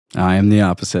I am the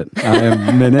opposite. I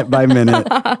am minute by minute.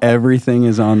 Everything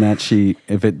is on that sheet.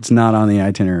 If it's not on the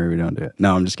itinerary, we don't do it.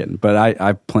 No, I'm just kidding. But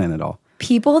I plan it all.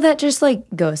 People that just like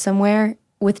go somewhere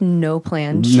with no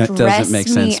plan stress doesn't make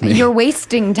sense to me. You're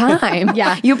wasting time.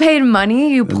 Yeah. You paid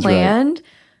money, you planned.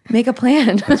 Right. Make a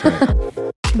plan. That's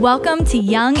right. Welcome to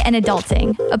Young and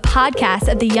Adulting, a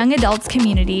podcast of the Young Adults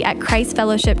community at Christ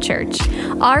Fellowship Church.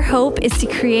 Our hope is to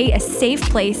create a safe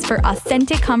place for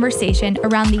authentic conversation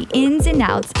around the ins and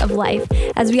outs of life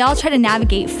as we all try to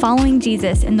navigate following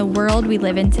Jesus in the world we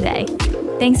live in today.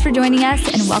 Thanks for joining us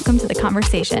and welcome to the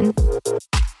conversation.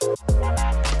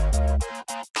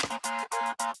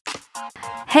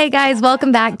 Hey guys,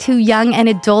 welcome back to Young and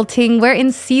Adulting. We're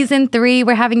in season 3.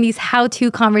 We're having these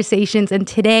how-to conversations, and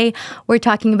today we're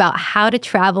talking about how to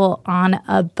travel on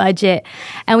a budget.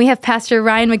 And we have Pastor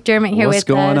Ryan McDermott here with us. What's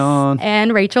going on?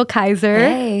 And Rachel Kaiser.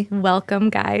 Hey. Welcome,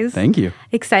 guys. Thank you.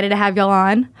 Excited to have y'all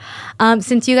on.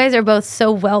 Since you guys are both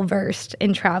so well-versed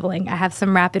in traveling, I have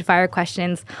some rapid-fire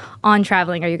questions on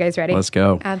traveling. Are you guys ready? Let's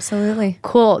go. Absolutely.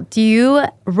 Cool. Do you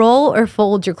roll or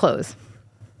fold your clothes?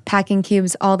 Packing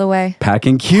cubes all the way.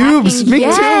 Packing cubes. Me too.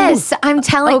 Yes, I'm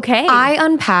telling. Okay. I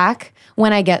unpack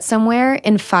when I get somewhere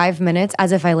in 5 minutes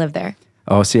as if I live there.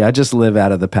 Oh, see, I just live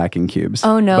out of the packing cubes.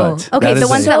 Oh, no. But Okay, that the is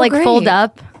ones a- that like great. fold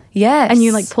up Yes. and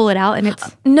you like pull it out and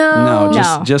it's... No,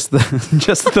 No. just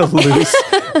the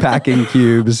loose packing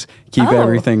cubes. Keep Oh.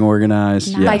 everything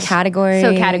organized. Nice. by Yes. category.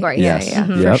 So category. Yes. Yeah,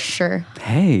 Mhm. for Yep. sure.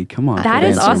 Hey, come on. That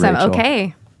is Fancy, awesome. Rachel.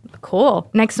 Okay, cool.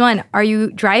 Next one. Are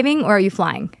you driving or are you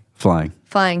flying? Flying.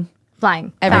 Flying.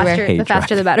 Flying. Everywhere. Faster, Hate the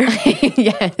faster the better.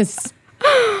 Yes.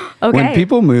 Okay. When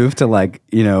people move to like,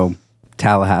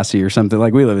 Tallahassee or something,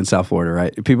 like we live in South Florida,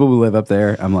 right? People who live up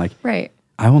there, I'm like, Right.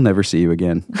 I will never see you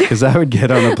again because I would get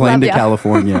on a plane Love to ya.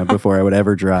 California before I would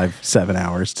ever drive 7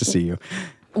 hours to see you.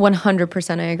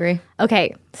 100% I agree.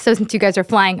 Okay, so since you guys are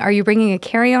flying, are you bringing a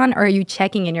carry-on or are you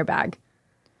checking in your bag?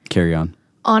 Carry on.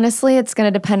 Honestly, it's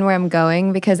going to depend where I'm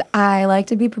going because I like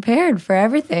to be prepared for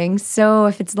everything. So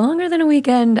if it's longer than a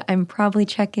weekend, I'm probably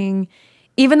checking.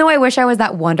 Even though I wish I was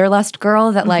that wanderlust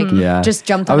girl that like Yeah. just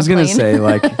jumped on I was a plane. going to say,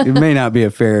 like, it may not be a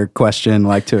fair question,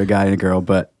 like to a guy and a girl,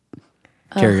 but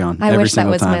carry on. I every wish that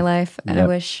single was time. my life. I Yep.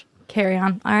 wish.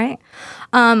 Carry-on. All right.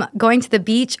 Going to the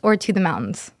beach or to the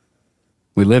mountains?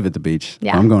 We live at the beach.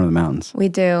 Yeah. I'm going to the mountains. We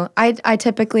do. I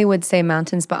typically would say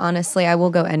mountains, but honestly, I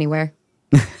will go anywhere.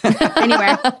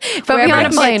 Anywhere. If I'm on a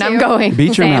plane, I'm going.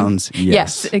 Beach or Same. mountains?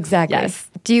 Yes, exactly. Yes.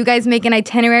 Do you guys make an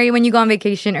itinerary when you go on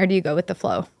vacation or do you go with the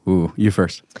flow? Ooh, you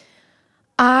first.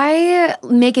 I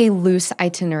make a loose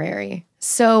itinerary.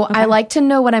 So I like to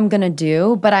know what I'm going to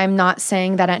do, but I'm not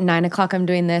saying that at 9 o'clock I'm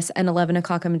doing this and 11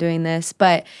 o'clock I'm doing this.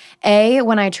 But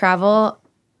when I travel,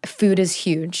 food is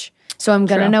huge. So I'm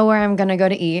going to know where I'm going to go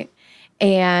to eat.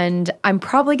 And I'm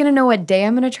probably going to know what day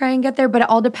I'm going to try and get there, but it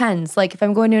all depends. Like if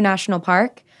I'm going to a national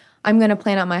park, I'm going to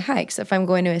plan out my hikes. If I'm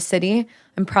going to a city,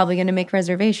 I'm probably going to make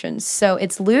reservations. So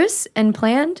it's loose and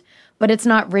planned, but it's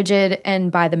not rigid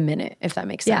and by the minute, if that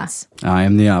makes sense. I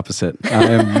am the opposite. I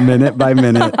am minute by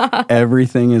minute.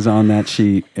 Everything is on that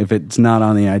sheet. If it's not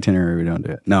on the itinerary, we don't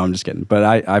do it. No, I'm just kidding. But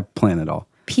I plan it all.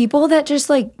 People that just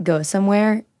like go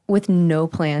somewhere with no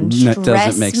plan That stress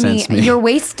doesn't make sense to me. You're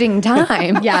wasting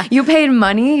time. Yeah. You paid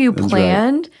money, you right.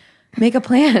 planned. Make a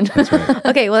plan.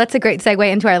 Okay, well, that's a great segue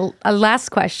into our last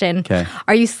question. Okay.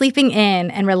 Are you sleeping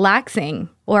in and relaxing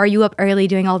or are you up early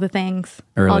doing all the things?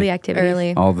 All Early. the activities?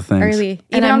 Early. All the things. Early. And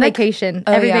Even I'm on the- vacation.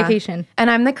 Oh, Every yeah. vacation. And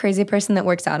I'm the crazy person that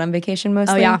works out on vacation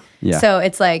mostly. yeah. Yeah. So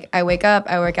it's like I wake up,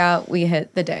 I work out, we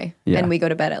hit the day, Yeah. and we go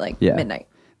to bed at like Yeah. midnight.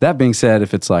 That being said,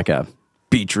 if it's like a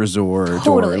beach resort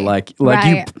Totally. or like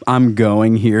Right. I'm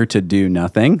going here to do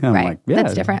nothing. I'm Right. like, yeah,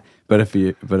 That's different. But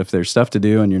if there's stuff to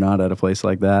do and you're not at a place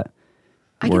like that,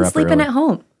 I we're can up sleep in early. at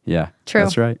home. Yeah, True.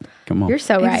 That's right. Come on. You're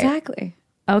so right. Exactly.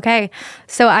 Okay.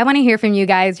 So I want to hear from you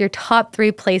guys your top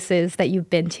 3 places that you've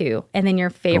been to and then your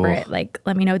favorite. Like,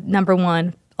 let me know number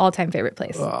 1 all-time favorite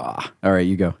place. All right,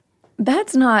 you go.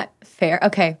 That's not fair.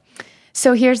 Okay.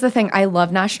 So here's the thing. I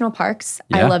love national parks.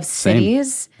 I Yeah, love same.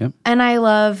 cities. Yep. And I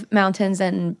love mountains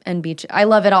and beach. I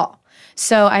love it all.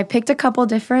 So I picked a couple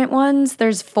different ones.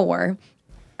 There's 4.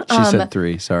 She said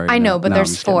 3. Sorry. I know, No, but no, I'm there's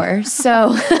just kidding. 4.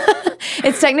 So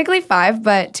it's technically 5,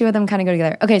 but 2 of them kind of go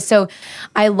together. Okay, so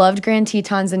I loved Grand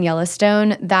Tetons and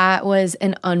Yellowstone. That was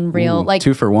an unreal, Ooh, like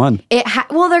 2 for 1.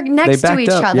 well, they're next to backed each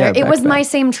up. other. Yeah, It was back to my back.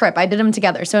 same trip. I did them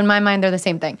together. So in my mind, they're the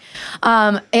same thing.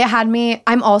 It had me,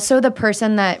 I'm also the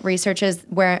person that researches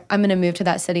where I'm going to move to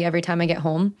that city every time I get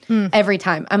home. Every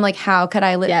time. I'm like, how could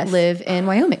I Yes. live in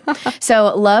Wyoming?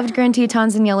 So loved Grand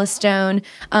Tetons and Yellowstone.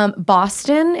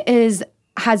 Boston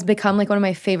has become like one of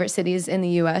my favorite cities in the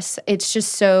U.S. It's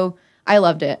just so I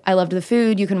loved it. I loved the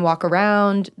food. You can walk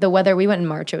around. The weather, we went in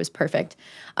March. It was perfect.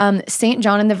 St.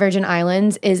 John and the Virgin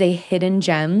Islands is a hidden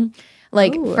gem.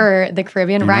 Like for the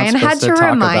Caribbean, Ryan had to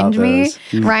remind me.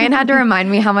 Ryan had to remind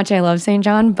me how much I love St.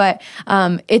 John, but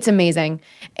it's amazing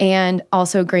and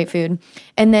also great food.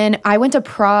 And then I went to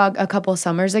Prague a couple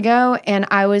summers ago, and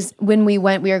when we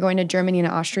went, we were going to Germany and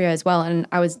Austria as well, and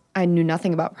I knew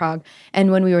nothing about Prague.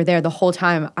 And when we were there, the whole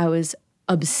time I was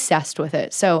obsessed with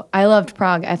it. So I loved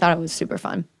Prague. I thought it was super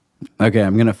fun. Okay,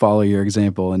 I'm gonna follow your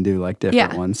example and do like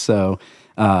different ones. So.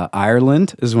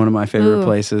 Ireland is one of my favorite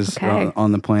places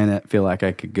on the planet. Feel like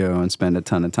I could go and spend a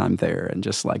ton of time there and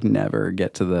just like never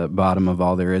get to the bottom of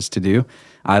all there is to do.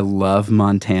 I love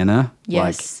Montana.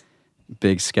 Yes. Like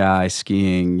big sky,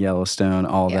 skiing, Yellowstone,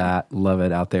 all that. Love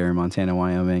it out there in Montana,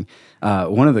 Wyoming.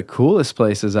 One of the coolest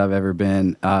places I've ever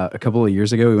been, a couple of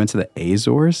years ago, we went to the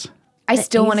Azores. I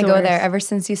still want to go there ever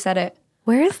since you said it.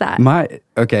 Where is that?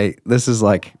 Okay, this is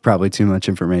like probably too much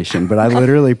information, but I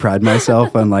literally pride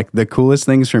myself on like the coolest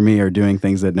things for me are doing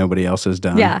things that nobody else has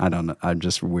done. Yeah. I don't know. I'm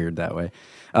just weird that way.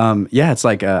 It's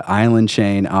like an island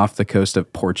chain off the coast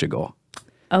of Portugal.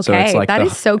 Okay, so it's like that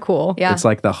is so cool. Yeah. It's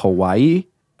like the Hawaii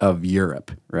of Europe,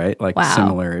 right? Like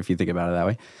similar if you think about it that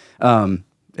way.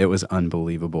 It was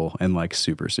unbelievable and like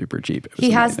super, super cheap. He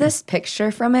has this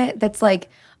picture from it that's like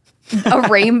a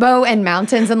rainbow and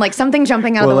mountains and like something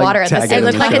jumping out of the water at the same time. It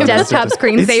looked like a desktop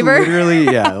screensaver. It's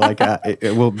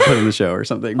literally, we'll put it in the show or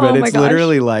something. But it's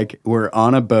literally like we're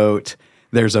on a boat.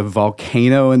 There's a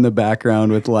volcano in the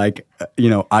background with like,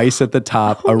 ice at the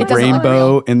top, a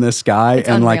rainbow in the sky,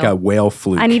 and like a whale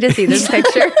fluke. I need to see this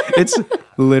picture. It's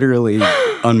literally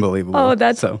unbelievable. Oh,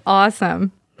 that's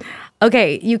awesome.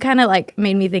 Okay, you kind of like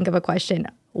made me think of a question.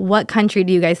 What country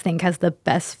do you guys think has the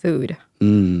best food?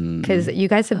 Because you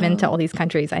guys have been to all these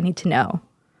countries. I need to know.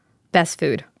 Best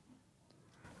food.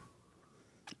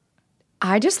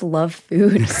 I just love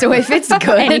food. So if it's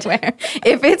good, anywhere.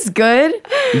 If it's good.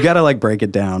 You got to like break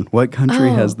it down. What country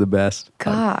has the best?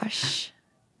 Gosh.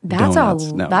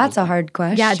 Donuts. That's a hard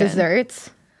question. Yeah, desserts.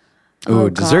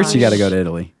 Desserts, you got to go to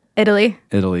Italy.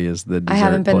 Italy is the dessert I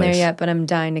haven't been place. there yet, but I'm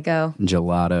dying to go.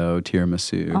 Gelato,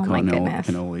 tiramisu,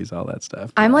 cannolis, all that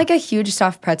stuff. I'm like a huge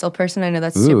soft pretzel person. I know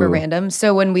that's super random.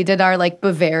 So when we did our like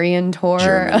Bavarian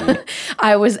tour,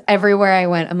 I was everywhere I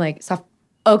went. I'm like,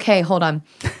 okay, hold on.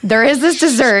 There is this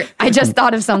dessert. I just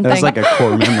thought of something. That's like a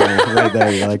core memory right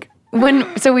there. You're like,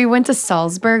 So we went to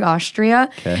Salzburg, Austria,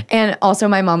 and also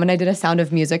my mom and I did a Sound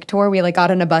of Music tour. We like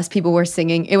got on a bus, people were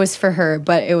singing. It was for her,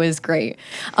 but it was great.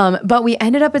 But we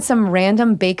ended up at some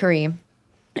random bakery,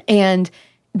 and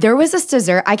there was this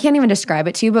dessert. I can't even describe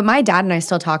it to you, but my dad and I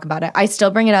still talk about it. I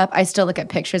still bring it up. I still look at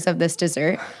pictures of this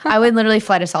dessert. I would literally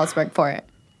fly to Salzburg for it.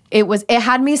 It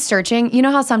had me searching. You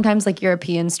know how sometimes like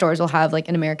European stores will have like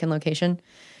an American location?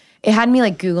 It had me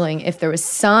like Googling if there was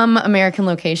some American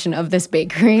location of this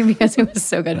bakery because it was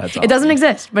so good. It doesn't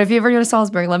exist, but if you ever go to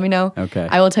Salzburg, let me know. Okay.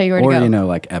 I will tell you where to go. Or,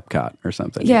 like Epcot or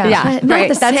something. Yeah,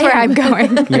 right. That's where I'm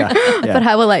going. But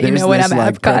I will let you know when I'm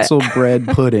at Epcot. Pretzel bread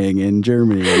pudding in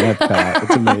Germany and Epcot.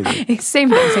 It's amazing. Same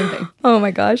thing. Oh my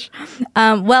gosh.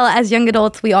 Well, as young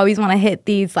adults, we always want to hit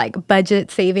these like budget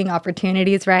saving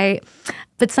opportunities, right?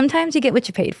 But sometimes you get what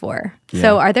you paid for. Yeah.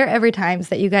 So are there ever times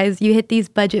that you hit these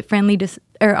budget friendly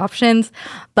options,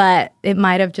 but it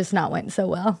might have just not went so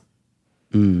well?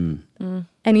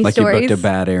 Any like stories? You booked a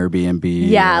bad Airbnb.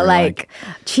 Yeah, like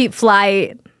cheap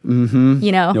flight,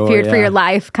 feared for your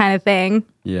life kind of thing.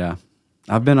 Yeah.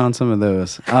 I've been on some of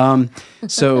those.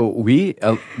 So we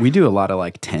do a lot of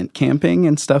like tent camping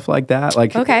and stuff like that.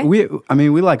 Like we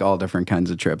like all different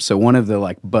kinds of trips. So one of the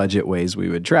like budget ways we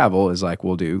would travel is like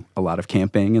we'll do a lot of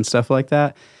camping and stuff like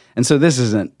that. And so this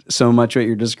isn't so much what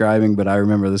you're describing, but I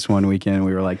remember this one weekend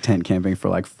we were like tent camping for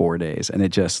like 4 days, and it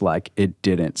just like it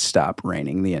didn't stop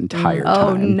raining the entire time.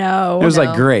 Oh no! It was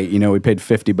like great, we paid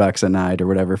 $50 a night or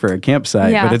whatever for a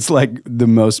campsite, but it's like the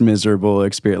most miserable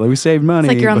experience. Like we saved money.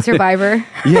 It's like you're on Survivor.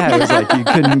 Yeah, it was like you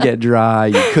couldn't get dry,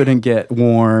 you couldn't get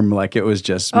warm. Like it was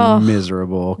just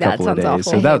miserable. A couple of days.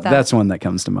 Awful. So that's one that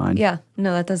comes to mind. Yeah,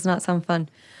 no, that does not sound fun.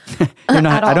 You're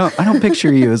not. I don't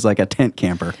picture you as like a tent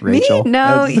camper, Rachel. Me?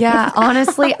 No, yeah.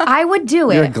 Honestly, I would do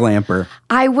it. You're a glamper.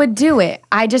 I would do it.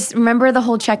 I just remember the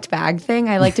whole checked bag thing.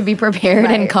 I like to be prepared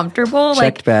and comfortable.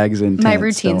 Checked bags and tents my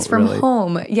routines from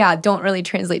home. Yeah, don't really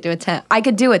translate to a tent. I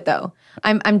could do it though.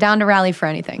 I'm down to rally for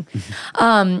anything.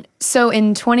 So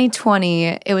in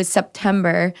 2020, it was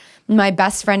September. my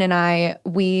best friend and I,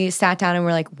 we sat down and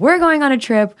we're like, we're going on a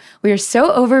trip. We are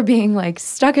so over being like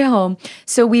stuck at home.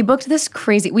 So we booked this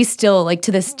crazy, we still like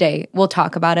to this day, we'll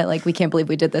talk about it. Like we can't believe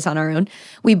we did this on our own.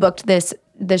 We booked this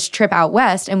trip out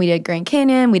west and we did Grand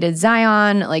Canyon, we did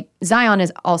Zion. Like Zion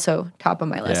is also top of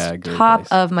my list. Yeah, top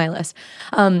of my list.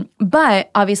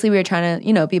 But obviously we were trying to,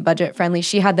 you know, be budget friendly.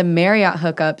 She had the Marriott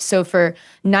hookup. So for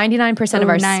 99% of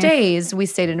our stays, we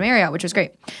stayed in Marriott, which was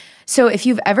great. So if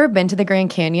you've ever been to the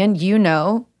Grand Canyon, you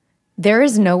know there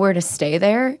is nowhere to stay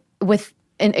there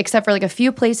except for like a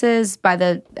few places by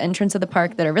the entrance of the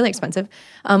park that are really expensive,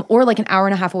 or like an hour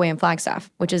and a half away in Flagstaff,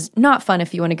 which is not fun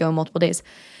if you want to go in multiple days.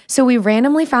 So we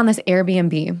randomly found this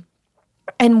Airbnb,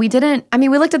 and we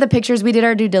looked at the pictures, we did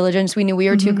our due diligence, we knew we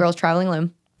were two girls traveling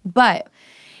alone, but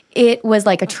it was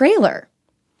like a trailer,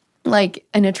 like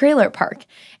in a trailer park.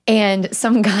 And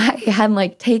some guy had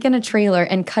like taken a trailer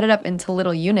and cut it up into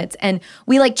little units. And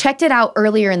we like checked it out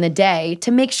earlier in the day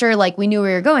to make sure like we knew we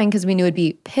were going because we knew it'd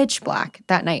be pitch black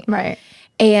that night. Right.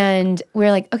 And we were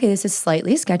like, okay, this is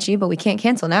slightly sketchy, but we can't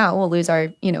cancel now. We'll lose our,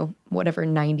 you know, whatever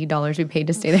 $90 we paid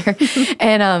to stay there.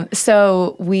 And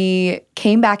so we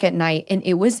came back at night and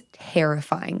it was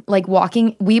terrifying. Like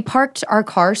we parked our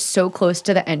car so close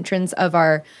to the entrance of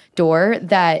our door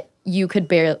that you could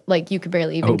barely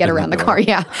even get around the car.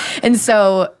 Yeah. And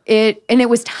so it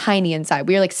was tiny inside.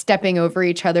 We were like stepping over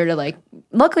each other to like,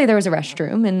 luckily there was a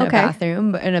restroom and a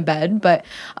bathroom and a bed. But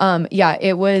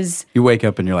it was. You wake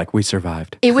up and you're like, we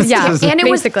survived. It was, and it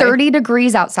was 30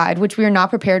 degrees outside, which we were not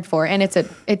prepared for. And it's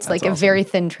like awesome. A very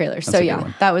thin trailer. That's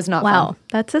so that was not fun. Wow.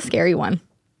 That's a scary one.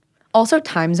 Also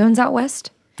time zones out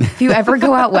west. If you ever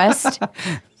go out west,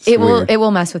 it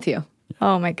will mess with you.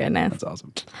 Oh my goodness. That's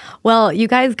awesome. Well, you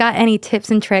guys got any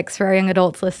tips and tricks for our young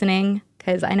adults listening?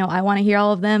 Because I know I want to hear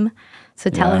all of them.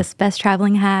 So tell us best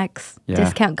traveling hacks,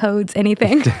 discount codes,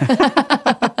 anything.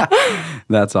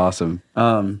 That's awesome.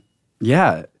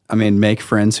 I mean, make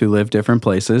friends who live different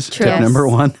places. True. Tip number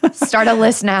one. Start a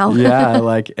list now.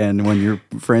 And when your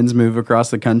friends move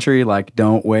across the country, like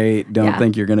don't wait. Don't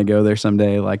think you're going to go there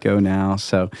someday. Like go now.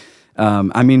 So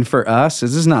I mean, for us,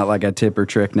 this is not like a tip or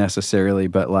trick necessarily,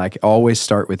 but like always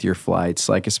start with your flights.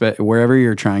 Like wherever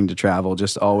you're trying to travel,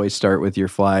 just always start with your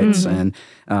flights. And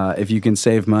if you can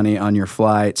save money on your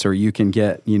flights, or you can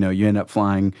get, you end up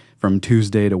flying from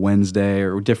Tuesday to Wednesday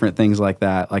or different things like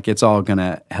that, like it's all going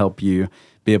to help you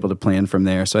be able to plan from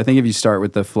there. So I think if you start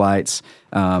with the flights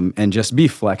and just be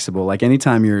flexible, like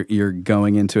anytime you're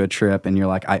going into a trip and you're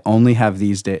like, I only have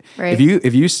these days. Right.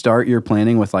 If you start your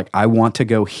planning with like, I want to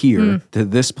go here to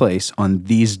this place on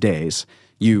these days,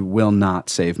 you will not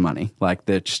save money. Like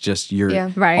that's just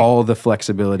all the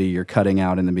flexibility you're cutting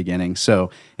out in the beginning.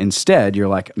 So instead, you're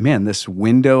like, man, this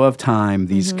window of time,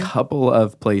 these couple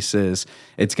of places,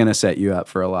 it's going to set you up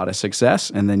for a lot of success.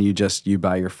 And then you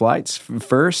buy your flights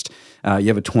first. You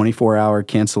have a 24-hour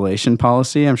cancellation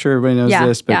policy. I'm sure everybody knows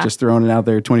this, but just throwing it out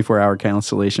there, 24-hour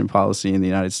cancellation policy in the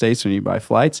United States when you buy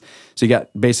flights. So you got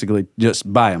basically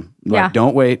just buy them. Like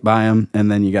don't wait, buy them. And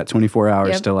then you got 24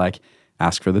 hours to like,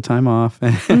 ask for the time off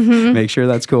and make sure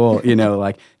that's cool,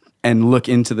 and look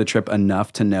into the trip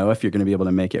enough to know if you're going to be able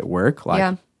to make it work.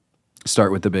 Like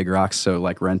start with the big rocks. So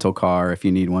like rental car, if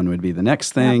you need one, would be the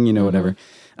next thing, whatever.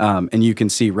 And you can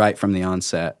see right from the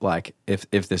onset, like if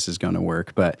this is going to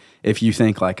work. But if you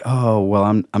think like, oh, well,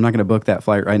 I'm not going to book that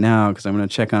flight right now because I'm going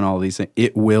to check on all these things,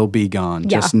 it will be gone.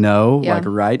 Just know like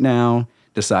right now,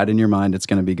 decide in your mind it's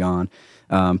going to be gone.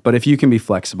 But if you can be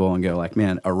flexible and go like,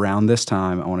 man, around this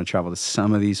time, I want to travel to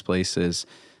some of these places.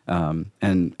 And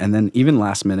then even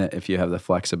last minute, if you have the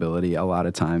flexibility, a lot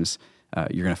of times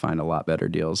you're going to find a lot better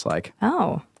deals like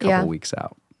a couple weeks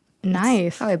out.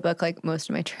 Nice. That's how I book like most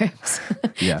of my trips.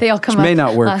 Yeah. They all come Which up may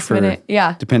not work last for, minute.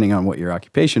 Yeah. depending on what your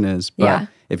occupation is. But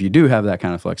if you do have that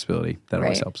kind of flexibility, that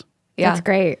always helps. Yeah. That's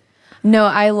great. No,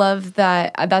 I love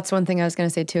that. That's one thing I was going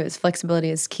to say too, is flexibility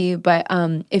is key. But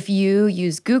if you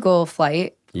use Google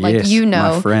Flight, like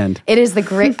my friend. It is the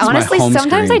great. Honestly,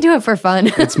 sometimes screen. I do it for fun.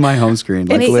 It's my home screen.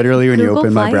 Like literally when Google you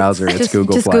open Flights? my browser, it's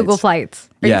Google Flights. Just Google Flights.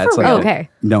 It's like okay.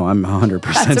 No, I'm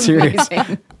 100% serious.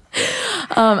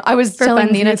 I was telling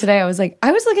Nina today, I was like,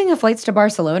 I was looking at flights to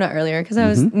Barcelona earlier because I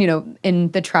was,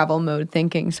 in the travel mode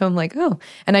thinking. So I'm like, oh,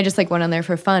 and I just like went on there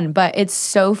for fun. But it's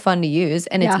so fun to use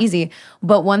and it's easy.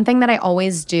 But one thing that I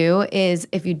always do is,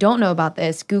 if you don't know about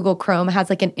this, Google Chrome has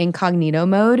like an incognito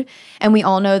mode. And we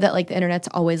all know that like the internet's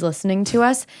always listening to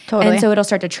us. Totally. And so it'll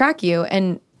start to track you.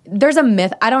 And there's a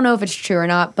myth, I don't know if it's true or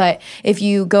not, but if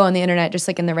you go on the internet, just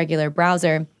like in the regular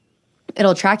browser,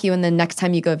 it'll track you, and the next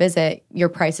time you go visit, your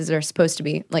prices are supposed to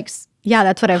be like Yeah,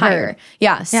 that's what I've heard.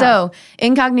 Yeah. So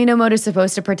incognito mode is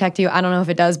supposed to protect you. I don't know if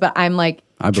it does, but I'm like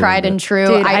tried and true.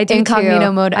 Dude, I do incognito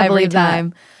too. mode I every believe that.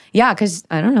 time. Yeah, because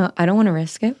I don't know. I don't want to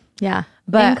risk it. Yeah.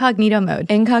 But incognito mode.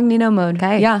 Incognito mode.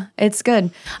 Okay. Yeah, it's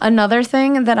good. Another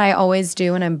thing that I always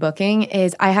do when I'm booking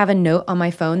is I have a note on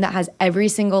my phone that has every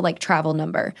single like travel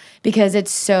number, because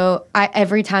it's so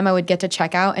every time I would get to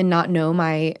check out and not know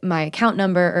my account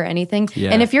number or anything.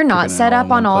 Yeah, and if you're not set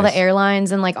up on all place. the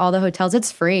airlines and like all the hotels,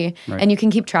 it's free and you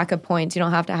can keep track of points. You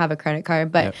don't have to have a credit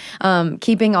card, but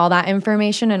keeping all that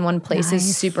information in one place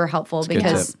is super helpful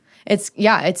because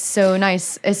it's so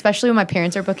nice, especially when my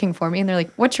parents are booking for me and they're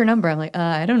like, "What's your number?" I'm like,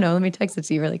 I don't know. Let me text it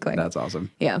to you really quick. That's awesome.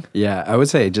 Yeah. Yeah. I would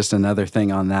say just another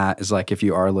thing on that is like if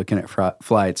you are looking at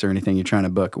flights or anything you're trying to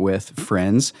book with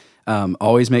friends,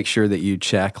 always make sure that you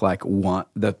check like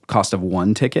the cost of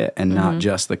one ticket and not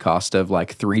just the cost of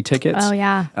like 3 tickets. Oh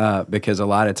yeah. Because a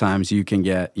lot of times you can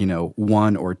get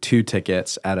 1 or 2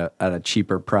 tickets at a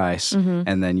cheaper price,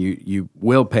 and then you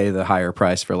will pay the higher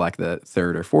price for like the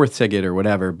 3rd or 4th ticket or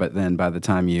whatever. But then by the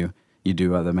time you do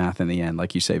the math in the end,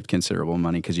 like you saved considerable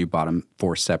money because you bought them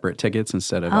 4 separate tickets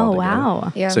instead of all together.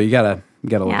 Wow. Yeah. So you gotta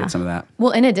look at some of that.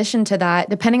 Well, in addition to that,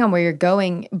 depending on where you're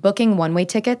going, booking one-way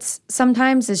tickets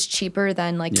sometimes is cheaper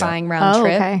than like buying round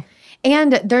trip. Okay.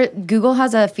 And Google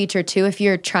has a feature too if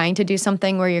you're trying to do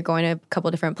something where you're going to a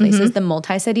couple different places, the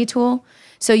multi-city tool.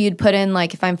 So you'd put in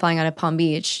like if I'm flying out of Palm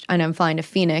Beach and I'm flying to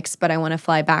Phoenix, but I want to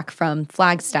fly back from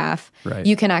Flagstaff,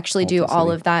 you can actually do all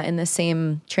of that in the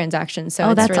same transaction. So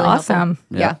it's that's really awesome.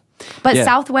 helpful. Yeah. But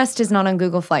Southwest is not on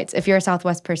Google Flights. If you're a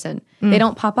Southwest person, they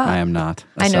don't pop up. I am not.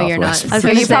 I know you're not. I was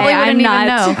going to say, probably wouldn't I'm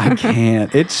not. even know. I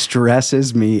can't. It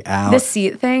stresses me out. The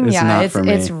seat thing,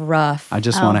 it's rough. I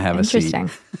just want to have a seat. Interesting.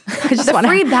 I just The want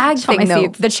free bag just want thing, my though,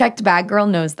 seats. the checked bag girl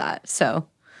knows that, so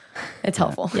it's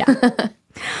helpful. Yeah.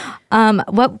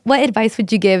 What advice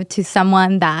would you give to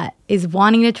someone that is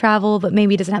wanting to travel but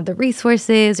maybe doesn't have the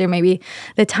resources or maybe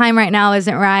the time right now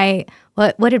isn't right?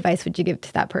 What advice would you give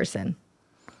to that person?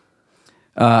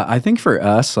 I think for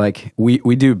us, like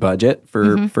we do budget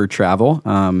for travel,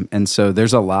 and so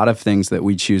there's a lot of things that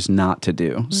we choose not to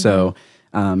do. So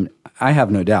I have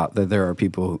no doubt that there are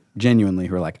people who genuinely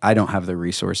who are like, I don't have the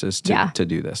resources to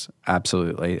do this.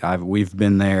 Absolutely, we've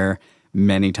been there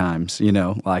many times,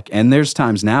 and there's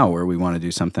times now where we want to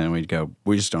do something and we go,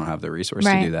 we just don't have the resource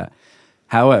to do that.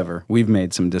 However, we've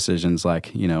made some decisions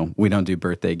like, we don't do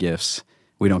birthday gifts.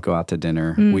 We don't go out to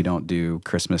dinner. We don't do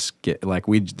Christmas.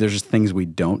 There's just things we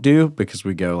don't do because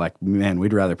we go like, man,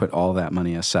 we'd rather put all that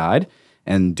money aside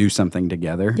and do something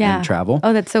together and travel.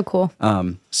 Oh, that's so cool.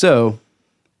 So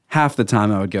half the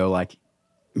time I would go like,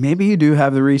 maybe you do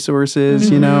have the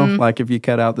resources, like if you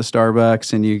cut out the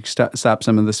Starbucks and you stop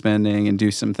some of the spending and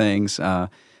do some things.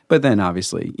 But then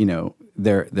obviously,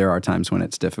 there are times when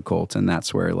it's difficult, and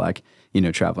that's where like,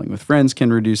 traveling with friends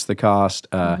can reduce the cost.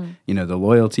 The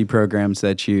loyalty programs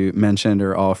that you mentioned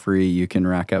are all free. You can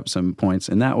rack up some points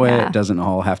in that way. Yeah. It doesn't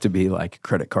all have to be like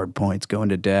credit card points, go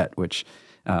into debt, which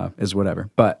is whatever.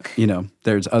 But,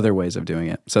 there's other ways of doing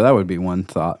it. So that would be one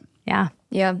thought. Yeah.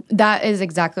 Yeah, that is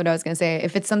exactly what I was going to say.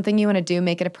 If it's something you want to do,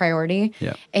 make it a priority.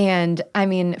 Yeah. And I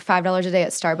mean, $5 a day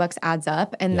at Starbucks adds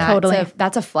up, and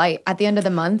that's a flight. At the end of the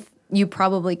month, you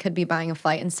probably could be buying a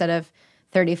flight instead of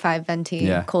 35 venti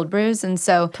cold brews. And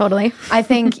so I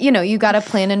think, you got to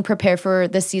plan and prepare for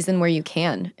the season where you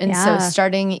can. And so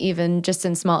starting even just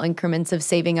in small increments of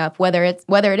saving up, whether it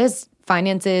is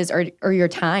finances or your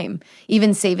time,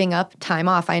 even saving up time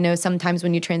off. I know sometimes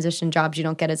when you transition jobs, you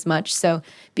don't get as much. So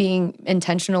being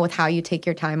intentional with how you take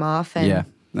your time off. And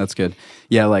that's good.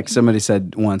 Yeah. Like somebody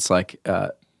said once,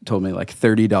 told me like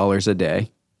 $30 a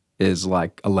day is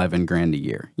like 11 grand a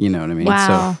year. You know what I mean?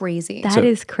 Wow. So crazy. That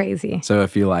is crazy. So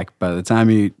if you like, by the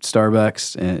time you eat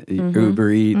Starbucks and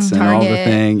Uber Eats and all the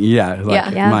thing,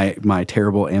 my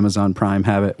terrible Amazon Prime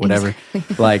habit, whatever,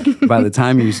 like by the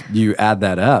time you add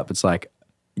that up, it's like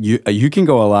you can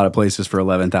go a lot of places for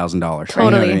 $11,000. Totally.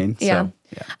 You know what I mean? Yeah. So,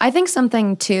 I think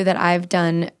something too that I've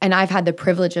done and I've had the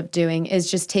privilege of doing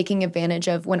is just taking advantage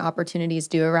of when opportunities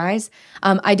do arise.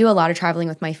 I do a lot of traveling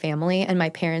with my family, and my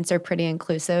parents are pretty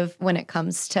inclusive when it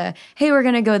comes to, hey, we're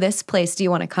going to go this place. Do you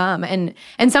want to come? And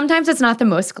sometimes it's not the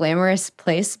most glamorous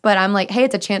place, but I'm like, hey,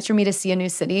 it's a chance for me to see a new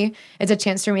city. It's a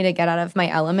chance for me to get out of my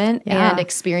element and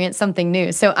experience something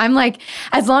new. So I'm like,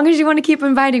 as long as you want to keep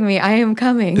inviting me, I am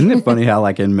coming. Isn't it funny how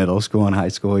like in middle school and high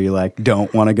school, you like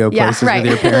don't want to go places with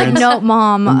your parents? Like, no, mom,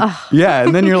 mom. Yeah,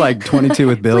 and then you're like 22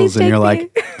 with bills and you're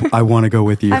like, I want to go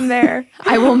with you. I'm there.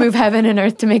 I will move heaven and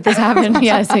earth to make this happen.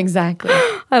 Yes, exactly.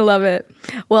 I love it.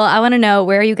 Well, I want to know,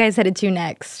 where are you guys headed to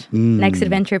next? Next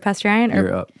adventure, Pastor Ryan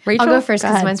or Rachel? I'll go first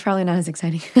because mine's probably not as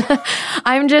exciting.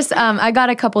 I'm just, I got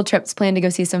a couple trips planned to go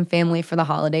see some family for the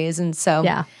holidays. And so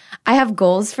I have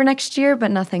goals for next year,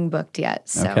 but nothing booked yet.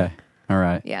 So. Okay. All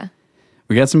right. Yeah.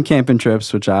 We got some camping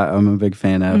trips, which I'm a big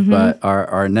fan of, but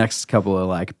our next couple of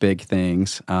like big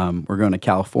things, we're going to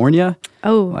California.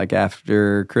 Oh. Like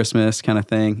after Christmas kind of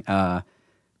thing.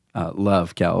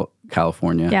 Love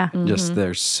California. Yeah. Just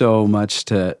there's so much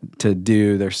to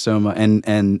do. There's so much,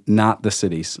 and not the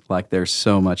cities. Like there's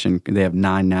so much, and they have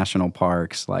 9 national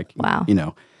parks. Like, you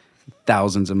know,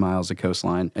 thousands of miles of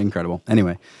coastline. Incredible.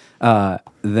 Anyway,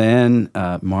 then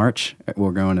March,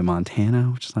 we're going to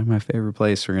Montana, which is like my favorite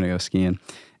place. We're going to go skiing.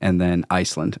 And then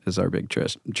Iceland is our big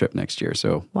trip next year.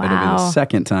 So it'll be the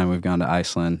second time we've gone to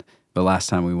Iceland. The last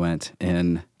time we went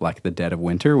in like the dead of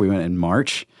winter. We went in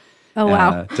March. Oh,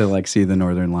 wow. To like see the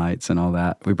Northern Lights and all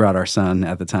that. We brought our son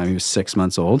at the time. He was 6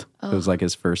 months old. It was like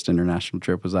his first international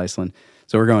trip was Iceland.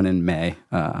 So we're going in May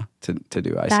to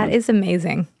do Iceland. That is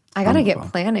amazing. I got to get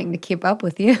planning to keep up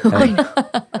with you. Hey.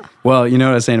 Well, you know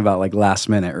what I was saying about like last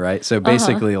minute, right? So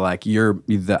basically like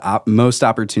the most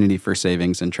opportunity for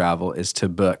savings and travel is to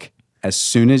book as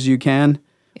soon as you can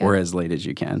or as late as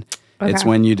you can. Okay. It's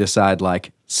when you decide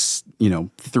like,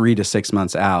 3 to 6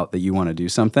 months out that you want to do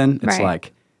something. It's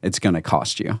like, it's going to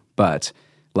cost you. But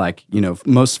like,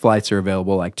 most flights are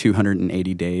available like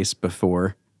 280 days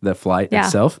before the flight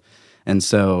itself. And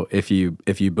so if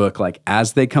you book like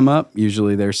as they come up,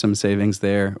 usually there's some savings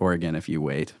there, or again, if you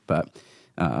wait. But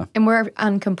and we're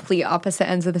on complete opposite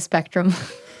ends of the spectrum.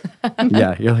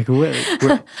 Yeah, you're like,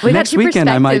 next weekend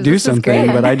I might do something,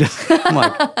 but I'm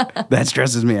like, that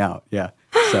stresses me out. Yeah.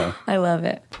 So I love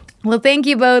it. Well, thank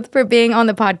you both for being on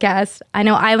the podcast. I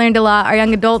know I learned a lot. Our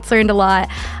young adults learned a lot.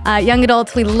 Young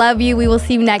adults, we love you. We will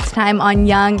see you next time on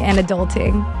Young and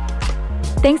Adulting.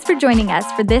 Thanks for joining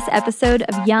us for this episode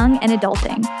of Young and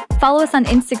Adulting. Follow us on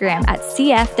Instagram at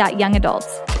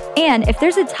cf.youngadults. And if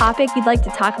there's a topic you'd like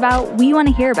to talk about, we want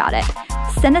to hear about it.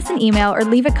 Send us an email or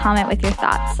leave a comment with your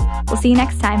thoughts. We'll see you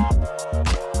next time.